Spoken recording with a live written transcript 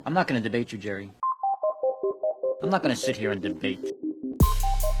I'm not going to debate you, Jerry. I'm not going to sit here and debate.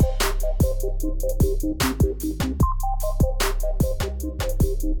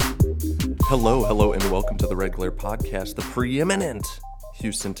 Hello, and welcome to the Red Glare Podcast, the preeminent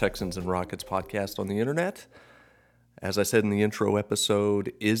Houston Texans and Rockets podcast on the internet. As I said in the intro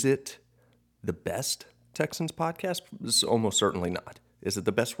episode, is it the best Texans podcast? It's almost certainly not. Is it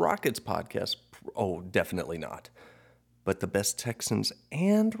the best Rockets podcast? Oh, definitely not. But the best Texans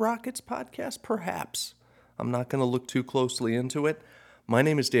and Rockets podcast? Perhaps. I'm not going to look too closely into it. My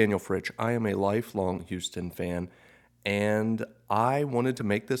name is Daniel Fritsch. I am a lifelong Houston fan, and I wanted to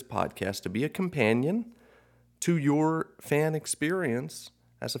make this podcast to be a companion to your fan experience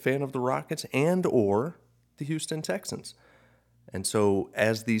as a fan of the Rockets and or the Houston Texans. And so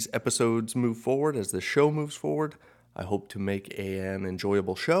as these episodes move forward, as the show moves forward, I hope to make an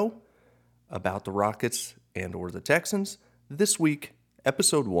enjoyable show about the Rockets and or the Texans. This week,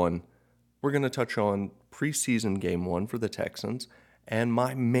 episode 1, we're going to touch on preseason game 1 for the Texans and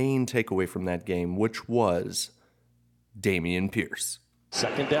my main takeaway from that game, which was Dameon Pierce.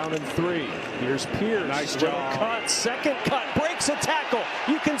 Second down and 3. Here's Pierce. Nice Little job. cut. Second cut. Breaks a tackle.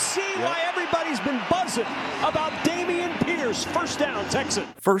 You can see why everybody's been buzzing about Dameon Pierce. First down, Texans.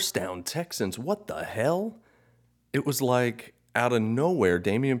 First down, Texans. What the hell? It was like out of nowhere,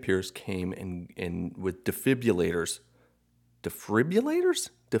 Dameon Pierce came in with defibrillators.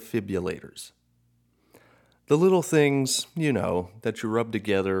 Defibrillators. The little things, that you rub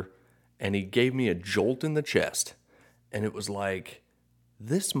together, and he gave me a jolt in the chest. And it was like,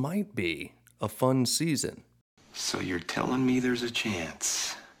 this might be a fun season. So you're telling me there's a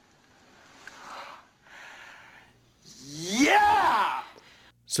chance? Yeah!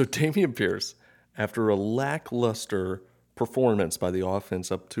 So Dameon Pierce, after a lackluster performance by the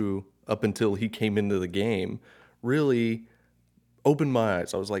offense up until he came into the game, really opened my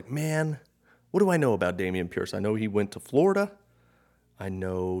eyes. I was like, man, what do I know about Dameon Pierce? I know he went to Florida. I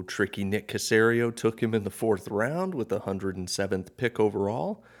know tricky Nick Caserio took him in the 4th round with the 107th pick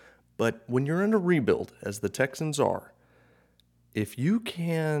overall. But when you're in a rebuild, as the Texans are, if you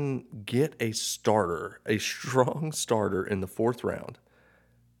can get a strong starter in the 4th round,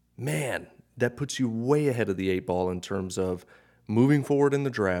 man, that puts you way ahead of the 8 ball in terms of moving forward in the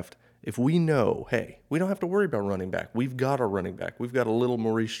draft. If we know, hey, we don't have to worry about running back. We've got our running back. We've got a little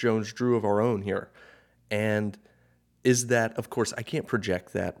Maurice Jones-Drew of our own here. And is that, of course, I can't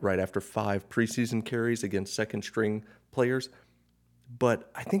project that right after 5 preseason carries against second-string players,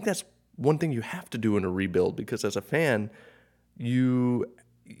 but I think that's one thing you have to do in a rebuild, because as a fan, you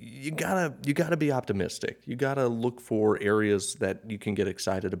gotta be optimistic. You gotta look for areas that you can get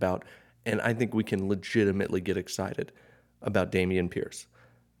excited about, and I think we can legitimately get excited about Dameon Pierce,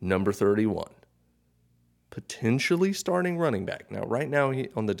 number 31, potentially starting running back. Now, right now,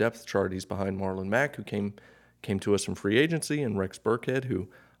 on the depth chart, he's behind Marlon Mack, who came to us from free agency, and Rex Burkhead, who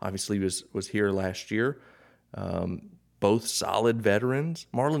obviously was here last year. Both solid veterans.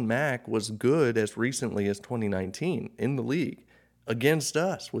 Marlon Mack was good as recently as 2019 in the league against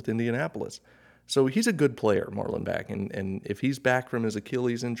us with Indianapolis. So he's a good player, Marlon Mack. And if he's back from his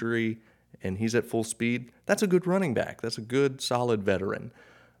Achilles injury and he's at full speed, that's a good running back. That's a good, solid veteran.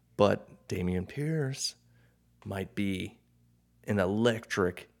 But Dameon Pierce might be an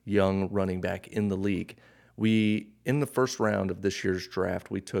electric young running back in the league. In the 1st round of this year's draft,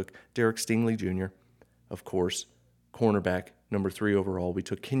 we took Derek Stingley Jr., of course, cornerback, number 3 overall. We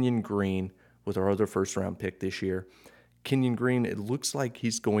took Kenyon Green with our other 1st-round pick this year. Kenyon Green, it looks like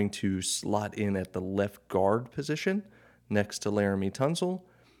he's going to slot in at the left guard position next to Laramie Tunsil.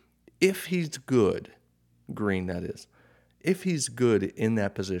 If he's good, Green that is, if he's good in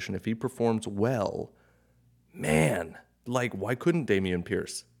that position, if he performs well, man, why couldn't Dameon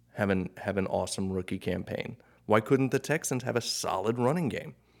Pierce have an awesome rookie campaign? Why couldn't the Texans have a solid running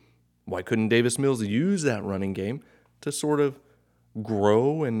game? Why couldn't Davis Mills use that running game to sort of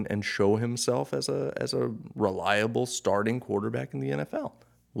grow and show himself as a reliable starting quarterback in the NFL?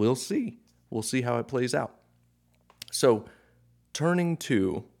 We'll see. We'll see how it plays out. So, turning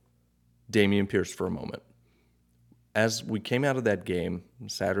to Dameon Pierce for a moment. As we came out of that game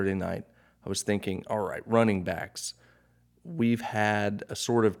Saturday night, I was thinking, all right, running backs. We've had a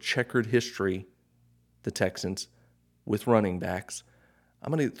sort of checkered history, the Texans, with running backs.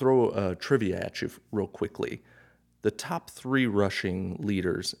 I'm going to throw a trivia at you real quickly. The top 3 rushing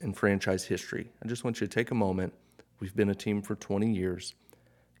leaders in franchise history. I just want you to take a moment. We've been a team for 20 years.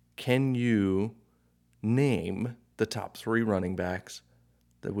 Can you name the top 3 running backs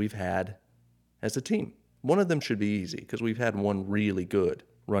that we've had as a team? One of them should be easy because we've had one really good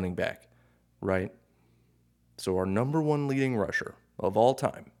running back, right? So our number 1 leading rusher, of all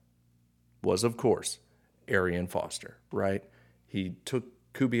time was, of course, Arian Foster, right? He took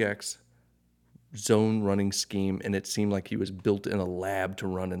Kubiak's zone running scheme, and it seemed like he was built in a lab to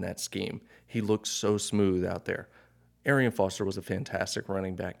run in that scheme. He looked so smooth out there. Arian Foster was a fantastic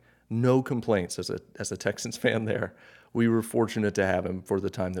running back. No complaints as a Texans fan there. We were fortunate to have him for the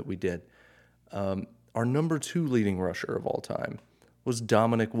time that we did. Our number 2 leading rusher of all time was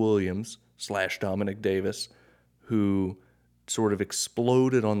Dominic Williams / Dominic Davis, who sort of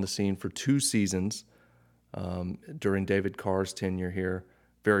exploded on the scene for 2 seasons during David Carr's tenure here,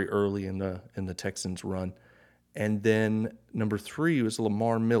 very early in the Texans run. And then number 3 was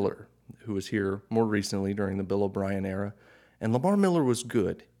Lamar Miller, who was here more recently during the Bill O'Brien era. And Lamar Miller was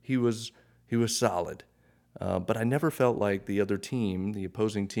good. He was solid. But I never felt like the other team, the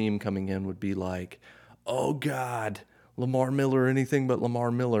opposing team coming in, would be like, oh God, Lamar Miller, anything but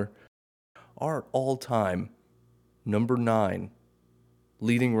Lamar Miller. Our all-time number 9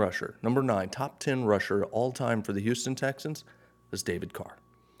 leading rusher, number 9, top 10 rusher all time for the Houston Texans is David Carr.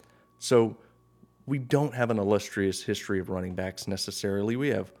 So we don't have an illustrious history of running backs necessarily. We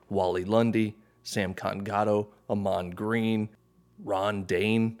have Wally Lundy, Sam Congatto, Amon Green, Ron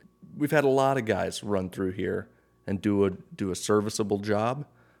Dane. We've had a lot of guys run through here and do a serviceable job.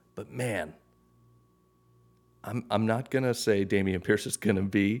 But man, I'm not gonna say Dameon Pierce is gonna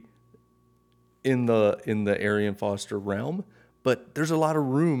be in the Arian Foster realm, but there's a lot of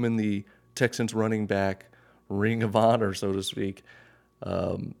room in the Texans running back ring of honor, so to speak,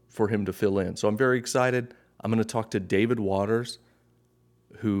 for him to fill in. So I'm very excited. I'm going to talk to David Waters,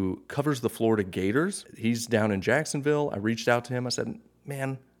 who covers the Florida Gators. He's down in Jacksonville. I reached out to him. I said,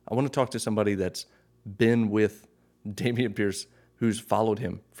 man, I want to talk to somebody that's been with Dameon Pierce, who's followed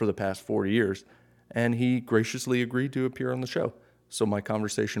him for the past 4 years. And he graciously agreed to appear on the show. So my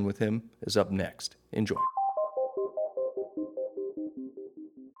conversation with him is up next. Enjoy.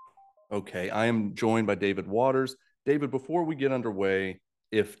 Okay, I am joined by David Waters. David, before we get underway,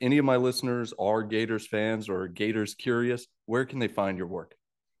 if any of my listeners are Gators fans or Gators curious, where can they find your work?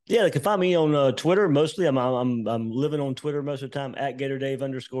 Yeah, they can find me on Twitter mostly. I'm living on Twitter most of the time at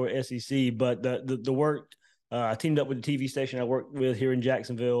GatorDave_SEC. But the work, I teamed up with the TV station I work with here in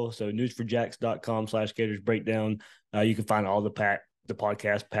Jacksonville. So newsforjacks.com/Gators Breakdown. You can find all the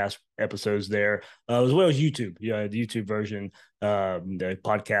podcast past episodes there, as well as YouTube. The YouTube version. The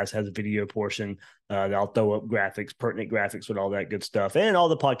podcast has a video portion. I'll throw up graphics, pertinent graphics with all that good stuff, and all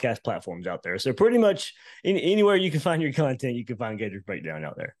the podcast platforms out there. So pretty much anywhere you can find your content, you can find Gators Breakdown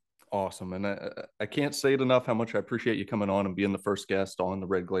out there. Awesome. And I can't say it enough how much I appreciate you coming on and being the first guest on the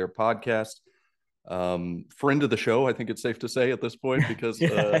Red Glare podcast. Friend of the show, I think it's safe to say at this point, because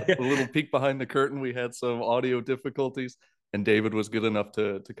a little peek behind the curtain, we had some audio difficulties, and David was good enough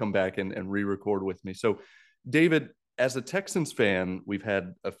to come back and re-record with me. So, David, as a Texans fan, we've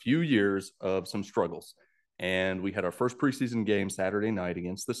had a few years of some struggles, and we had our first preseason game Saturday night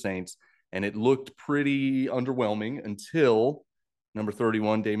against the Saints, and it looked pretty underwhelming until number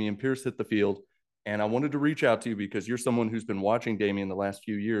 31, Dameon Pierce, hit the field. And I wanted to reach out to you because you're someone who's been watching Dameon the last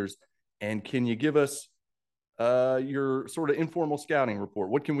few years. And can you give us your sort of informal scouting report?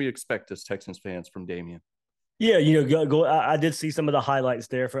 What can we expect as Texans fans from Dameon? Yeah, I did see some of the highlights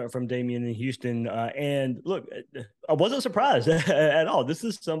there from Dameon in Houston. And look, I wasn't surprised at all. This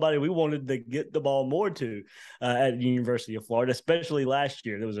is somebody we wanted to get the ball more to at the University of Florida, especially last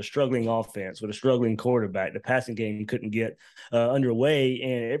year. There was a struggling offense with a struggling quarterback. The passing game couldn't get underway.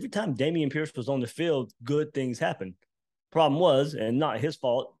 And every time Dameon Pierce was on the field, good things happened. Problem was, and not his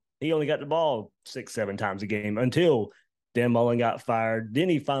fault, he only got the ball 6-7 times a game until Dan Mullen got fired. Then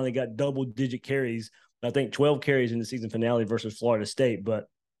he finally got double-digit carries. I think 12 carries in the season finale versus Florida State. But,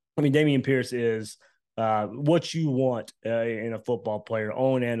 I mean, Dameon Pierce is what you want in a football player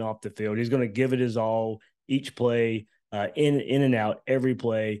on and off the field. He's going to give it his all each play, in and out, every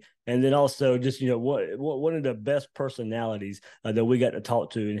play. And then also just, one of the best personalities that we got to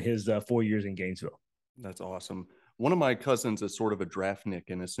talk to in his 4 years in Gainesville. That's awesome. One of my cousins is sort of a draftnik,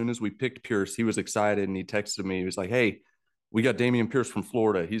 and as soon as we picked Pierce, he was excited, and he texted me. He was like, hey, we got Dameon Pierce from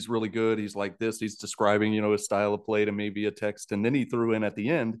Florida. He's really good. He's like this. He's describing, his style of play to maybe a text. And then he threw in at the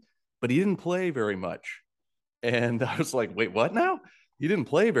end, but he didn't play very much. And I was like, wait, what now? He didn't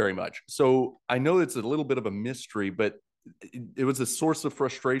play very much. So I know it's a little bit of a mystery, but it was a source of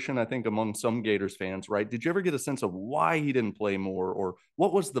frustration, I think, among some Gators fans, right? Did you ever get a sense of why he didn't play more, or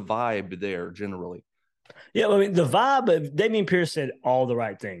what was the vibe there generally? Yeah, I mean, the vibe of Dameon Pierce said all the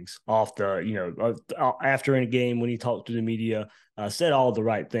right things off the, after in a game when he talked to the media, said all the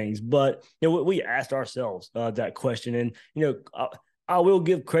right things. But, we asked ourselves that question. And, I will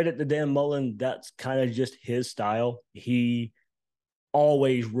give credit to Dan Mullen. That's kind of just his style. He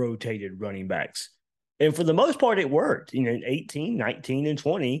always rotated running backs. And for the most part, it worked. You know, in 18, 19, and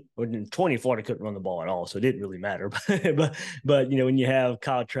 20, or in 20, Florida couldn't run the ball at all, so it didn't really matter. But you know, when you have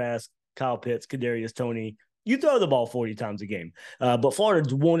Kyle Trask, Kyle Pitts, Kadarius Toney, you throw the ball 40 times a game. But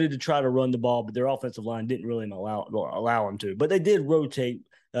Florida wanted to try to run the ball, but their offensive line didn't really allow them to. But they did rotate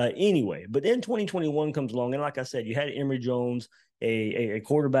anyway. But then 2021 comes along, and like I said, you had Emory Jones, a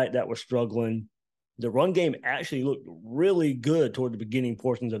quarterback that was struggling. The run game actually looked really good toward the beginning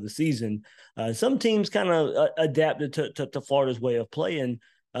portions of the season. Some teams kind of adapted to Florida's way of playing,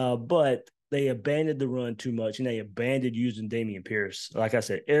 but they abandoned the run too much, and they abandoned using Dameon Pierce. Like I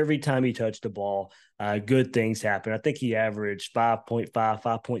said, every time he touched the ball, good things happened. I think he averaged 5.5,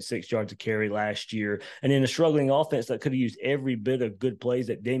 5.6 yards a carry last year. And in a struggling offense that could have used every bit of good plays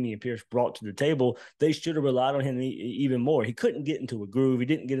that Dameon Pierce brought to the table, they should have relied on him even more. He couldn't get into a groove. He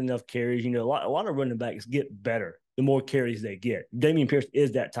didn't get enough carries. You know, a lot of running backs get better the more carries they get. Dameon Pierce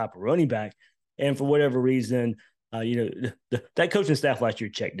is that type of running back. And for whatever reason, that coaching staff last year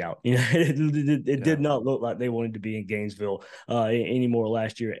checked out. You know, it did not look like they wanted to be in Gainesville anymore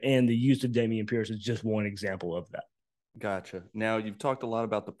last year. And the use of Dameon Pierce is just one example of that. Gotcha. Now, you've talked a lot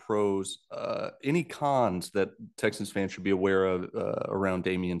about the pros. Any cons that Texans fans should be aware of around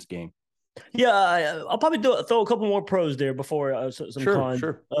Dameon's game? Yeah, I'll probably throw a couple more pros there before some cons.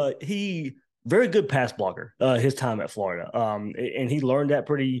 Sure. He very good pass blocker. His time at Florida, and he learned that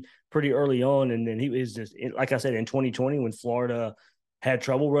pretty early on. And then he was just, like I said, in 2020 when Florida had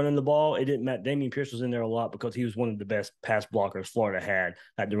trouble running the ball, it didn't matter. Dameon Pierce was in there a lot because he was one of the best pass blockers Florida had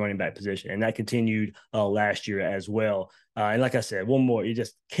at the running back position, and that continued last year as well. And like I said, one more, he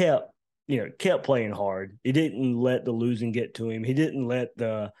just kept playing hard. He didn't let the losing get to him. He didn't let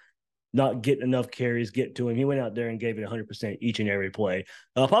the not getting enough carries get to him. He went out there and gave it 100% each and every play.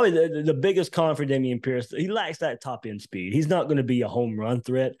 Probably the biggest con for Dameon Pierce, he lacks that top end speed. He's not going to be a home run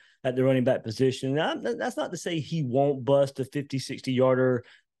threat at the running back position. Now, that's not to say he won't bust a 50, 60 yarder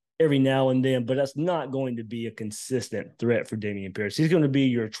every now and then, but that's not going to be a consistent threat for Dameon Pierce. He's going to be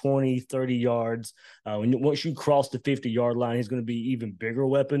your 20, 30 yards. Once you cross the 50-yard line, he's going to be even bigger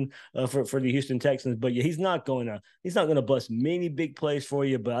weapon for the Houston Texans. But yeah, he's not going to bust many big plays for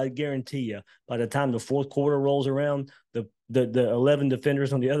you. But I guarantee you, by the time the fourth quarter rolls around, the 11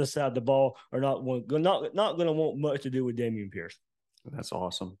 defenders on the other side of the ball are not going to want much to do with Dameon Pierce. That's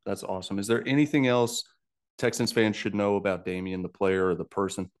awesome. That's awesome. Is there anything else Texans fans should know about Dameon, the player or the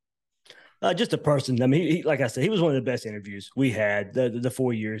person? Just a person. I mean, he, like I said, he was one of the best interviews we had the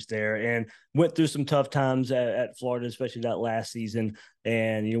 4 years there, and went through some tough times at Florida, especially that last season.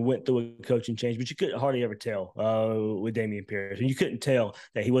 And went through a coaching change, but you couldn't hardly ever tell with Dameon Pierce, and you couldn't tell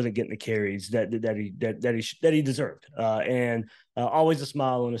that he wasn't getting the carries that he deserved. And always a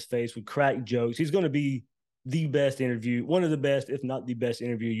smile on his face, with crack jokes. He's going to be the best interview, one of the best, if not the best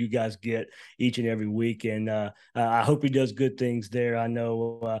interview you guys get each and every week. And I hope he does good things there. I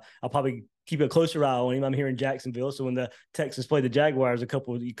know I'll probably keep a closer eye on him. I'm here in Jacksonville, so when the Texans play the Jaguars a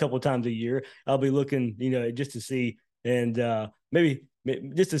couple times a year, I'll be looking, just to see, and maybe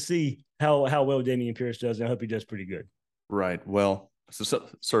just to see how well Dameon Pierce does. And I hope he does pretty good. Right. Well,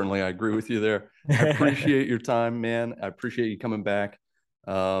 certainly I agree with you there. I appreciate your time, man. I appreciate you coming back.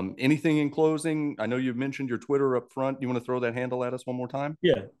 Anything in closing? I know you've mentioned your Twitter up front. You want to throw that handle at us one more time?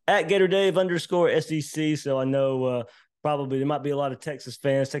 Yeah, at GatorDave_SEC. So I know probably there might be a lot of Texas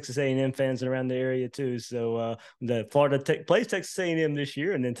fans, Texas A&M fans around the area too. So the Florida plays Texas A&M this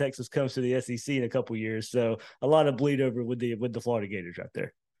year, and then Texas comes to the SEC in a couple years. So a lot of bleed over with the Florida Gators right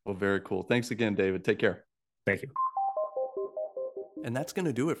there. Well, very cool. Thanks again, David. Take care. Thank you. And that's going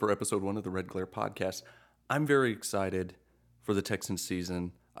to do it for episode 1 of the Red Glare podcast. I'm very excited for the Texans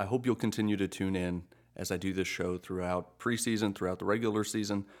season. I hope you'll continue to tune in as I do this show throughout preseason, throughout the regular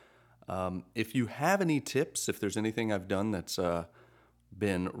season. If you have any tips, if there's anything I've done that's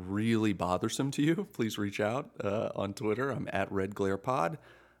been really bothersome to you, please reach out on Twitter. I'm at RedGlarePod.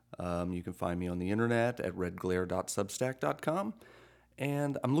 You can find me on the internet at redglare.substack.com.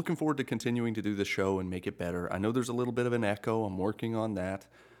 And I'm looking forward to continuing to do the show and make it better. I know there's a little bit of an echo. I'm working on that.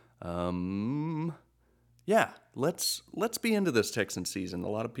 Yeah, let's be into this Texans season. A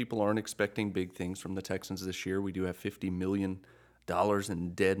lot of people aren't expecting big things from the Texans this year. We do have $50 million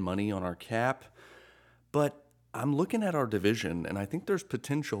in dead money on our cap. But I'm looking at our division, and I think there's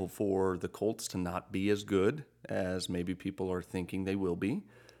potential for the Colts to not be as good as maybe people are thinking they will be.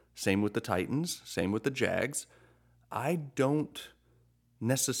 Same with the Titans, same with the Jags. I don't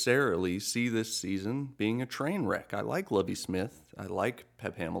necessarily see this season being a train wreck. I like Lovie Smith. I like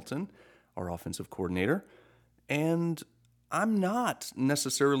Pep Hamilton, our offensive coordinator. And I'm not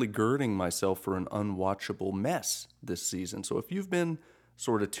necessarily girding myself for an unwatchable mess this season. So if you've been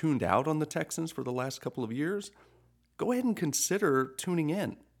sort of tuned out on the Texans for the last couple of years, go ahead and consider tuning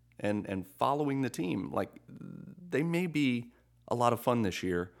in and following the team. Like, they may be a lot of fun this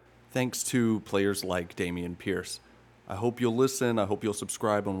year, thanks to players like Dameon Pierce. I hope you'll listen. I hope you'll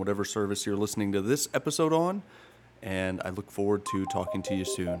subscribe on whatever service you're listening to this episode on. And I look forward to talking to you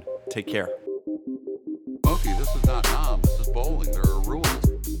soon. Take care. Smokey, this is not Nom. This is bowling. There are rules.